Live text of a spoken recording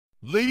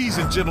Ladies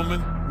and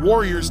gentlemen,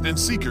 warriors and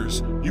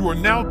seekers, you are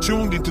now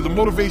tuned into the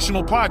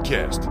Motivational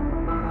Podcast.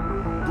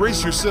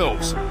 Brace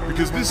yourselves,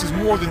 because this is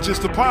more than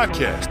just a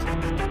podcast.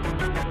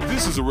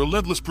 This is a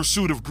relentless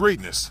pursuit of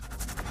greatness.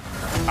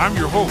 I'm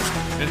your host,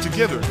 and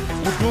together,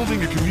 we're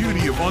building a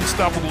community of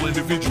unstoppable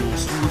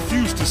individuals who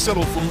refuse to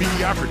settle for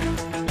mediocrity.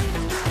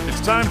 It's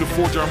time to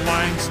forge our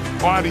minds,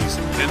 bodies,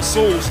 and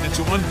souls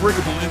into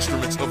unbreakable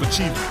instruments of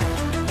achievement.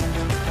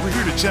 We're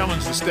here to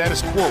challenge the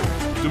status quo,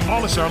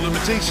 demolish our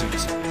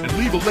limitations, and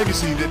leave a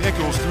legacy that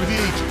echoes through the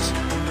ages.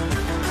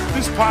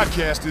 This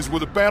podcast is where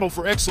the battle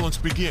for excellence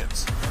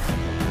begins.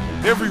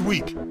 Every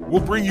week,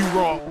 we'll bring you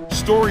raw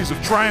stories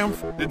of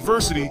triumph,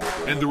 adversity,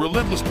 and the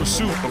relentless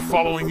pursuit of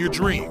following your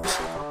dreams.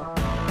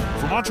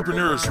 From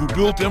entrepreneurs who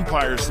built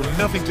empires from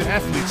nothing to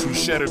athletes who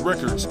shattered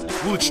records,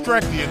 we'll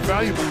extract the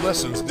invaluable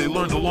lessons they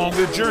learned along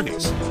their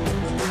journeys.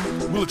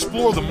 We'll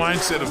explore the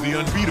mindset of the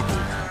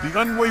unbeatable,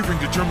 the unwavering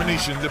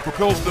determination that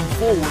propels them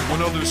forward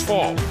when others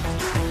fall.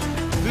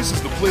 This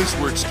is the place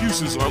where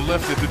excuses are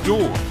left at the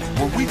door,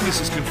 where weakness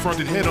is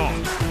confronted head-on,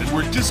 and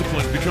where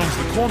discipline becomes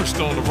the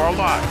cornerstone of our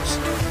lives.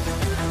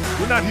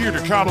 We're not here to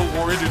coddle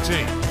or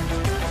entertain.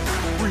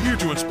 We're here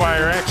to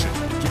inspire action,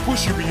 to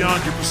push you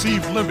beyond your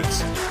perceived limits.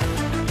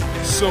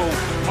 So,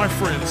 my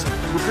friends,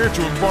 prepare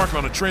to embark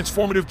on a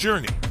transformative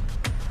journey.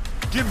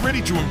 Get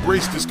ready to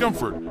embrace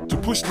discomfort, to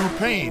push through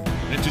pain,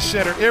 and to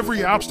shatter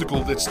every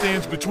obstacle that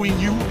stands between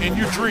you and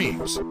your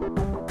dreams.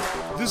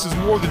 This is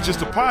more than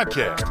just a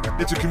podcast.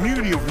 It's a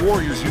community of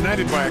warriors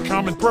united by a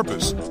common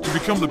purpose to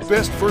become the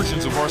best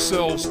versions of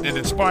ourselves and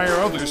inspire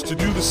others to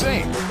do the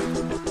same.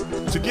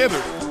 Together,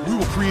 we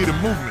will create a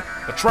movement,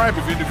 a tribe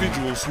of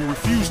individuals who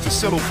refuse to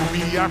settle for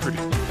mediocrity.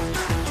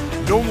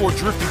 No more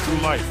drifting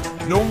through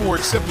life, no more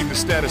accepting the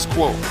status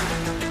quo.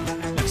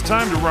 It's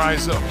time to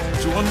rise up,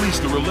 to unleash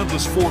the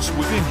relentless force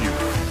within you.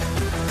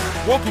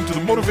 Welcome to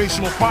the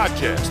Motivational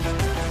Podcast.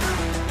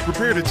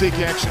 Prepare to take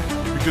action,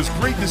 because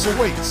greatness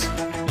awaits.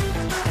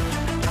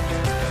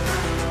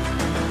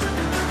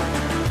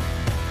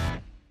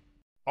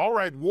 All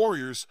right,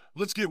 warriors,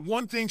 let's get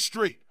one thing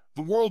straight.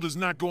 The world is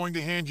not going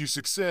to hand you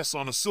success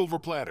on a silver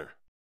platter.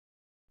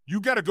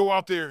 You gotta go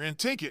out there and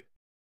take it.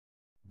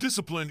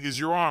 Discipline is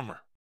your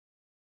armor.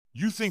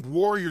 You think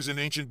warriors in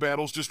ancient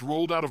battles just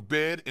rolled out of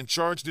bed and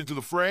charged into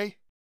the fray?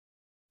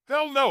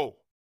 Hell no!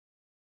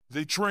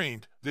 They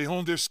trained, they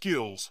honed their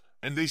skills,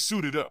 and they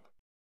suited up.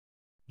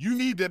 You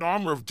need that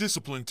armor of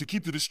discipline to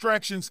keep the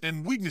distractions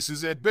and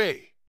weaknesses at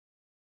bay.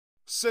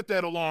 Set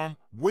that alarm,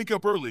 wake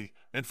up early,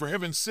 and for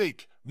heaven's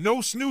sake,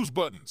 no snooze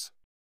buttons.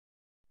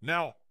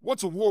 Now,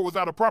 what's a war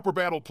without a proper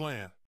battle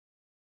plan?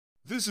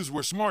 This is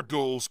where SMART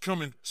goals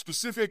come in: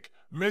 specific,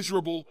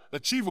 measurable,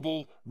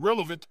 achievable,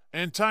 relevant,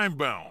 and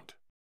time-bound.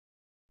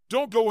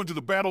 Don't go into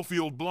the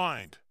battlefield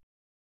blind.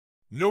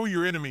 Know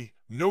your enemy,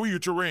 know your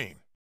terrain.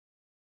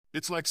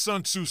 It's like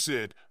Sun Tzu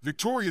said,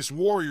 victorious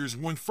warriors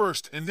win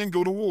first and then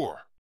go to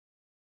war.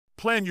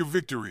 Plan your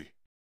victory.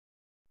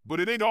 But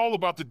it ain't all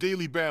about the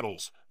daily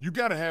battles. You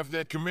gotta have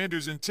that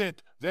commander's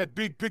intent, that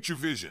big picture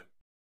vision.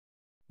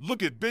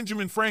 Look at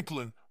Benjamin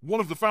Franklin, one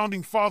of the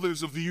founding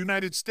fathers of the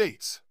United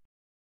States.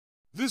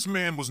 This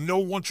man was no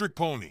one-trick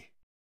pony.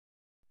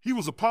 He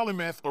was a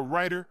polymath, a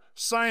writer,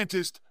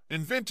 scientist,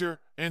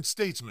 inventor, and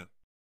statesman.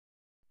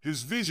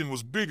 His vision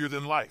was bigger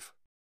than life.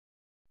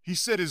 He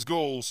set his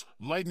goals,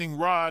 lightning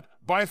rod,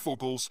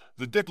 bifocals,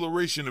 the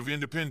Declaration of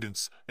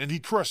Independence, and he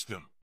crushed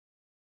them.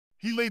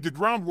 He laid the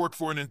groundwork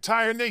for an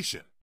entire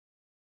nation.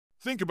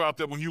 Think about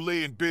that when you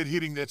lay in bed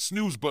hitting that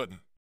snooze button.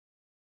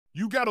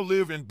 You gotta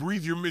live and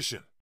breathe your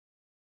mission.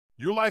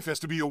 Your life has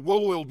to be a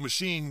well-oiled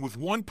machine with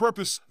one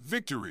purpose: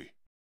 victory.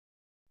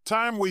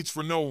 Time waits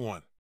for no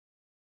one.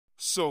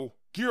 So,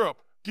 gear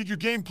up, get your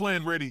game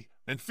plan ready,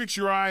 and fix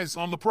your eyes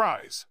on the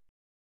prize.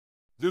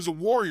 There's a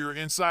warrior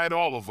inside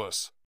all of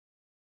us.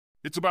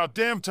 It's about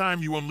damn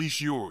time you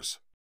unleash yours.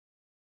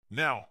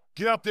 Now,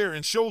 get out there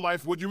and show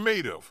life what you're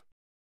made of.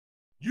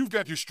 You've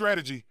got your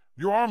strategy,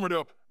 you're armored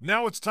up,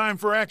 now it's time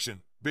for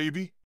action,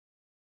 baby.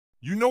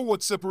 You know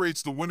what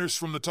separates the winners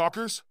from the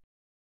talkers?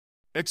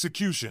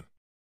 Execution.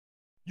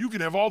 You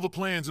can have all the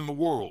plans in the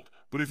world,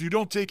 but if you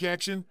don't take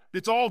action,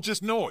 it's all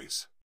just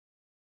noise.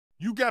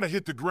 You gotta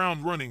hit the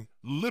ground running,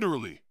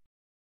 literally.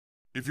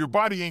 If your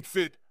body ain't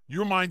fit,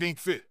 your mind ain't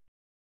fit.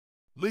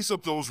 Lace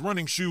up those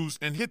running shoes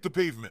and hit the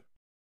pavement.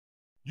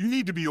 You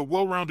need to be a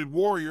well-rounded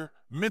warrior,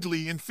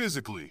 mentally and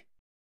physically.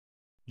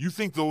 You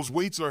think those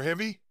weights are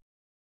heavy?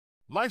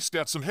 Life's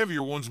got some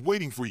heavier ones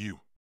waiting for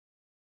you.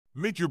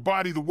 Make your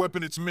body the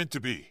weapon it's meant to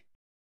be.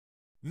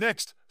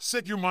 Next,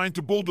 set your mind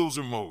to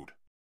bulldozer mode.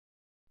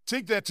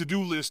 Take that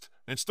to-do list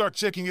and start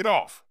checking it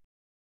off.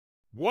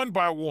 One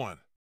by one.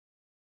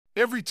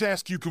 Every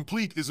task you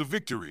complete is a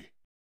victory.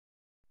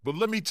 But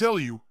let me tell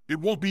you,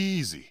 it won't be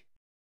easy.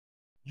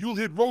 You'll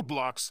hit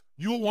roadblocks,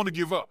 you'll want to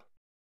give up.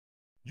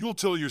 You'll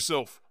tell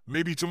yourself,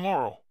 maybe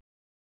tomorrow.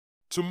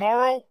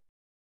 Tomorrow?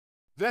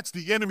 That's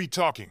the enemy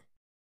talking.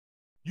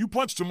 You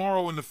punch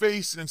tomorrow in the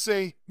face and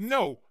say,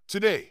 no,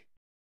 today.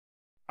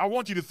 I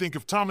want you to think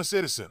of Thomas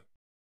Edison.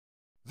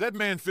 That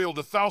man failed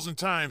 1,000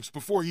 times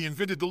before he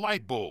invented the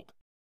light bulb.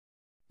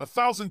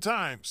 1,000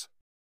 times.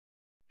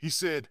 He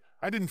said,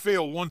 I didn't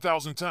fail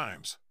 1,000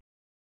 times.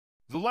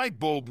 The light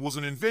bulb was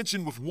an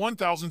invention with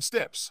 1,000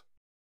 steps.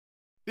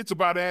 It's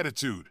about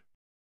attitude.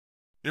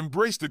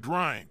 Embrace the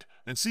grind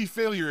and see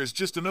failure as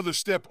just another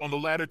step on the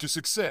ladder to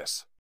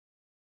success.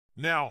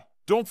 Now,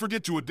 don't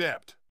forget to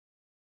adapt.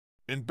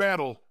 In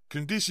battle,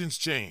 conditions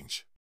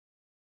change.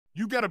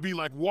 You gotta be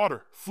like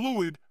water,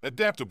 fluid,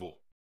 adaptable.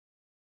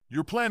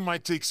 Your plan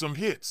might take some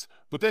hits,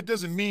 but that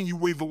doesn't mean you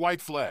wave the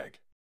white flag.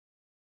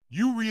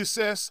 You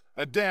reassess,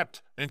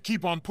 adapt, and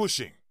keep on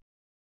pushing.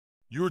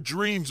 Your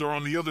dreams are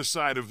on the other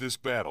side of this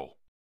battle.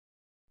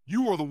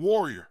 You are the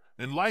warrior,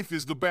 and life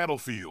is the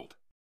battlefield.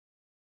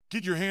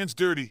 Get your hands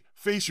dirty,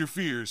 face your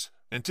fears,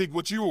 and take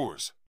what's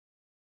yours.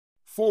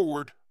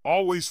 Forward,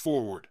 always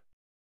forward.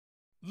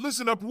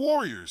 Listen up,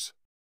 warriors.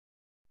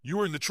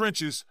 You're in the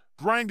trenches,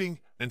 grinding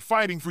and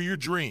fighting for your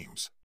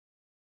dreams.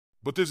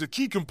 But there's a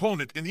key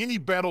component in any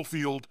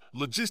battlefield: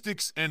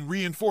 logistics and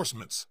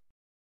reinforcements.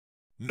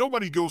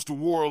 Nobody goes to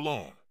war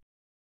alone.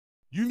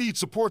 You need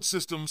support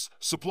systems,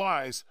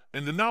 supplies,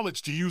 and the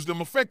knowledge to use them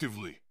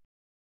effectively.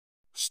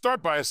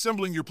 Start by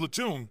assembling your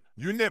platoon,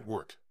 your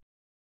network.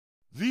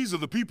 These are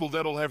the people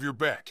that'll have your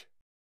back.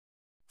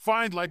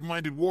 Find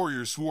like-minded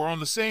warriors who are on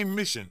the same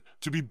mission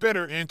to be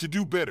better and to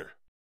do better.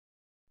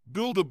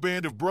 Build a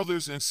band of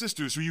brothers and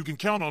sisters who you can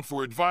count on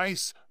for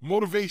advice,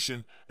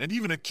 motivation, and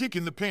even a kick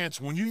in the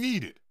pants when you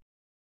need it.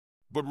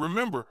 But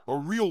remember, a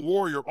real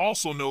warrior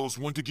also knows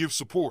when to give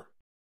support.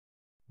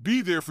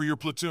 Be there for your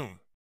platoon.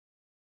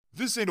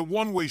 This ain't a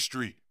one-way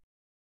street.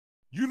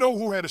 You know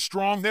who had a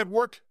strong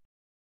network?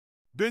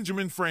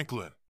 Benjamin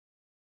Franklin.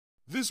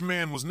 This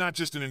man was not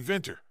just an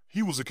inventor,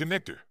 he was a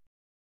connector.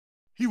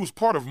 He was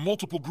part of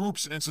multiple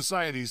groups and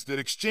societies that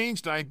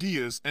exchanged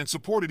ideas and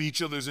supported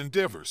each other's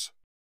endeavors.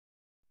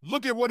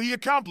 Look at what he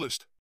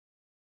accomplished.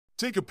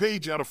 Take a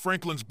page out of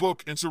Franklin's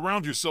book and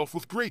surround yourself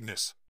with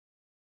greatness.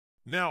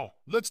 Now,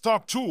 let's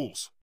talk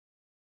tools.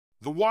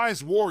 The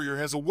wise warrior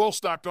has a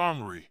well-stocked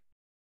armory.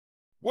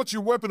 What's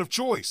your weapon of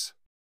choice?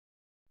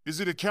 Is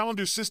it a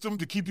calendar system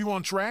to keep you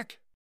on track?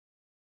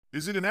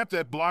 Is it an app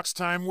that blocks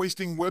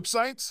time-wasting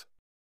websites?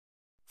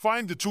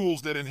 Find the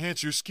tools that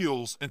enhance your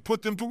skills and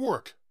put them to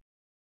work.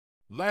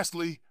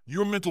 Lastly,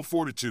 your mental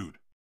fortitude.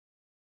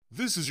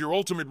 This is your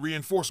ultimate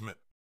reinforcement.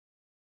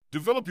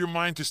 Develop your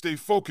mind to stay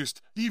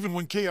focused even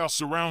when chaos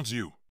surrounds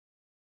you.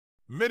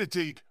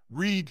 Meditate,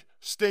 read,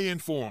 stay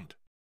informed.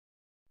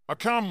 A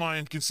calm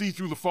mind can see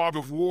through the fog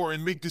of war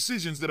and make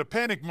decisions that a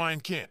panicked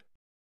mind can't.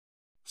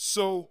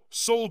 So,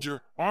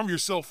 soldier, arm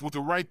yourself with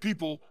the right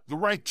people, the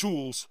right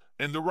tools,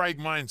 and the right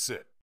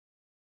mindset.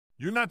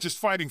 You're not just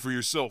fighting for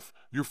yourself,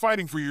 you're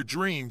fighting for your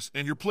dreams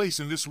and your place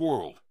in this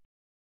world.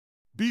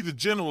 Be the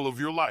general of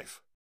your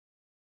life.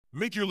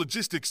 Make your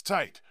logistics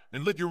tight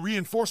and let your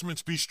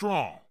reinforcements be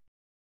strong.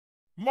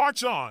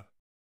 March on.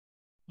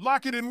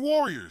 Lock it in,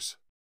 warriors.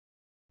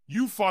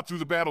 You've fought through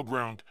the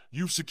battleground,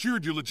 you've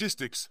secured your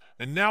logistics,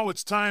 and now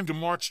it's time to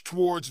march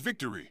towards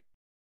victory.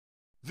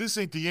 This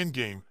ain't the end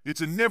game, it's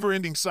a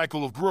never-ending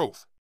cycle of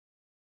growth.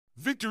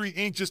 Victory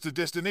ain't just a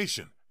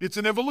destination, it's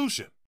an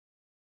evolution.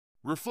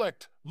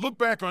 Reflect, look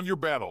back on your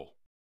battle.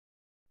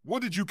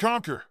 What did you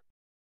conquer?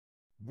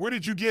 Where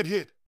did you get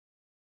hit?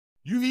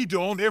 You need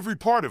to own every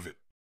part of it.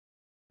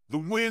 The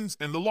wins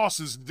and the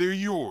losses, they're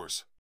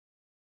yours.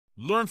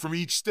 Learn from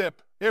each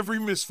step, every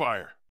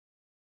misfire.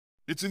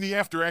 It's in the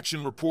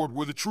after-action report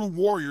where the true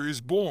warrior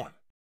is born.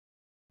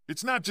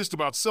 It's not just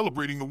about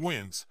celebrating the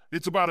wins,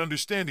 it's about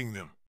understanding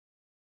them.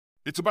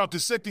 It's about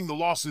dissecting the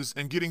losses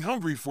and getting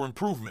hungry for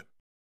improvement.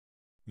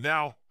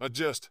 Now,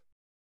 adjust.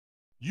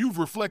 You've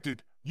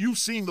reflected, you've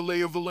seen the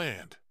lay of the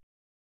land.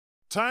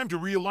 Time to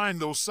realign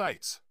those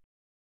sights.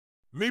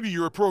 Maybe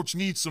your approach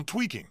needs some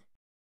tweaking.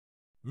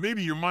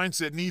 Maybe your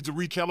mindset needs a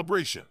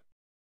recalibration.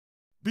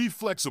 Be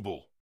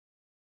flexible.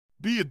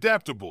 Be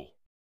adaptable.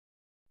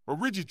 A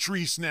rigid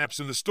tree snaps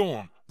in the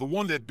storm, the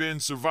one that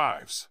bends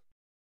survives.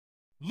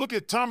 Look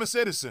at Thomas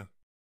Edison.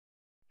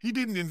 He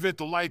didn't invent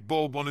the light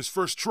bulb on his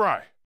first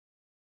try,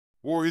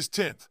 or his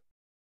 10th,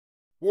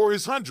 or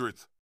his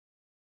 100th.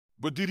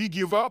 But did he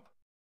give up?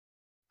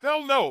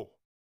 Hell no.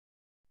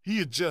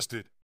 He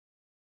adjusted.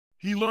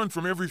 He learned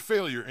from every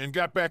failure and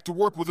got back to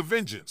work with a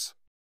vengeance.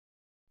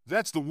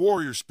 That's the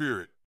warrior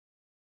spirit.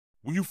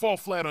 When you fall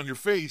flat on your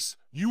face,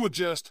 you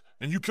adjust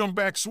and you come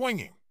back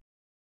swinging.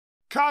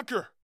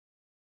 Conquer!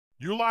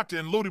 You're locked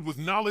and loaded with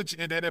knowledge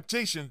and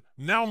adaptation,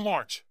 now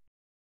march.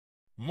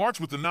 March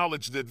with the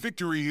knowledge that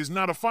victory is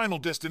not a final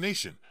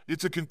destination,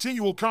 it's a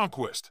continual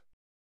conquest.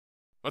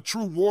 A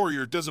true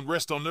warrior doesn't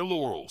rest on their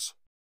laurels.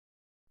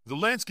 The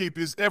landscape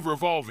is ever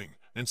evolving,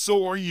 and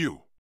so are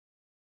you.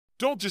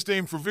 Don't just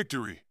aim for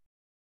victory.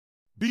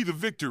 Be the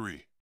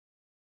victory.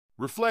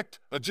 Reflect,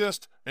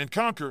 adjust, and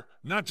conquer,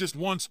 not just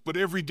once, but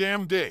every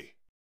damn day.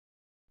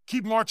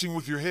 Keep marching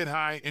with your head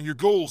high and your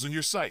goals in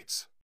your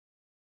sights.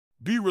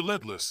 Be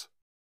relentless.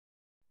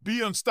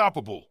 Be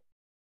unstoppable.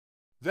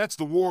 That's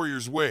the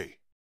warrior's way.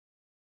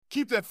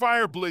 Keep that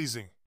fire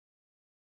blazing.